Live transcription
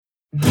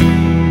There's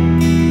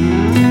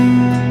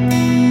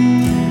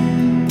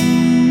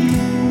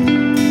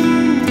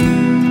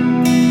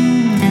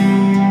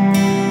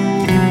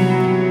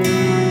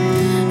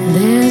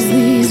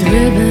these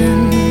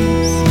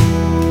ribbons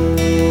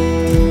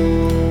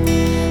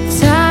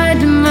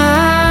tied to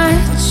my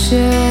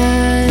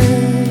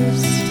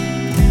chest.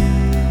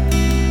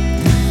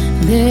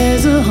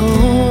 There's a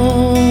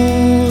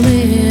hole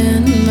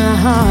in my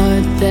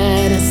heart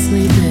that I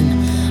sleep in,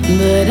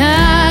 but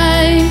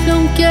I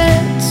don't get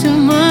too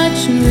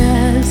much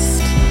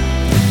rest.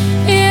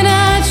 And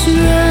I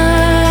tried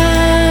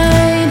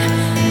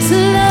to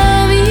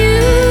love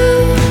you,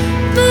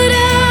 but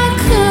I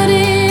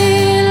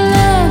couldn't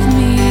love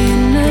me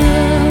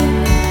enough.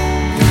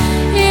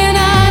 And I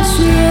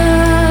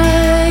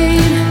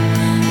tried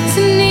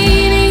to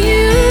need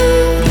you,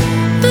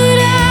 but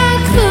I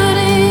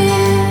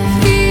couldn't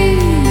feel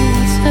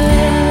your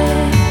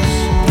touch.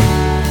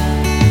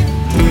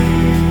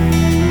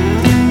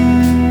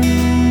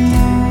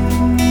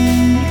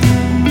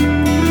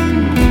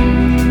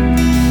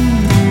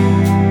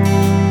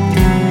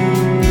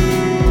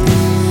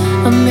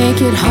 I make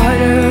it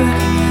harder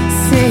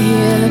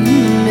saying I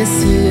miss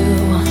you.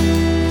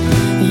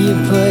 You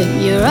put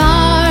your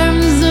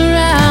arms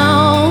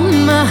around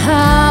my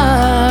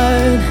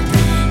heart,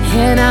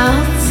 and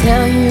I'll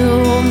tell you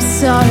I'm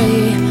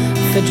sorry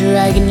for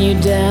dragging you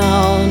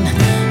down.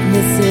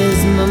 This is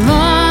my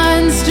moment.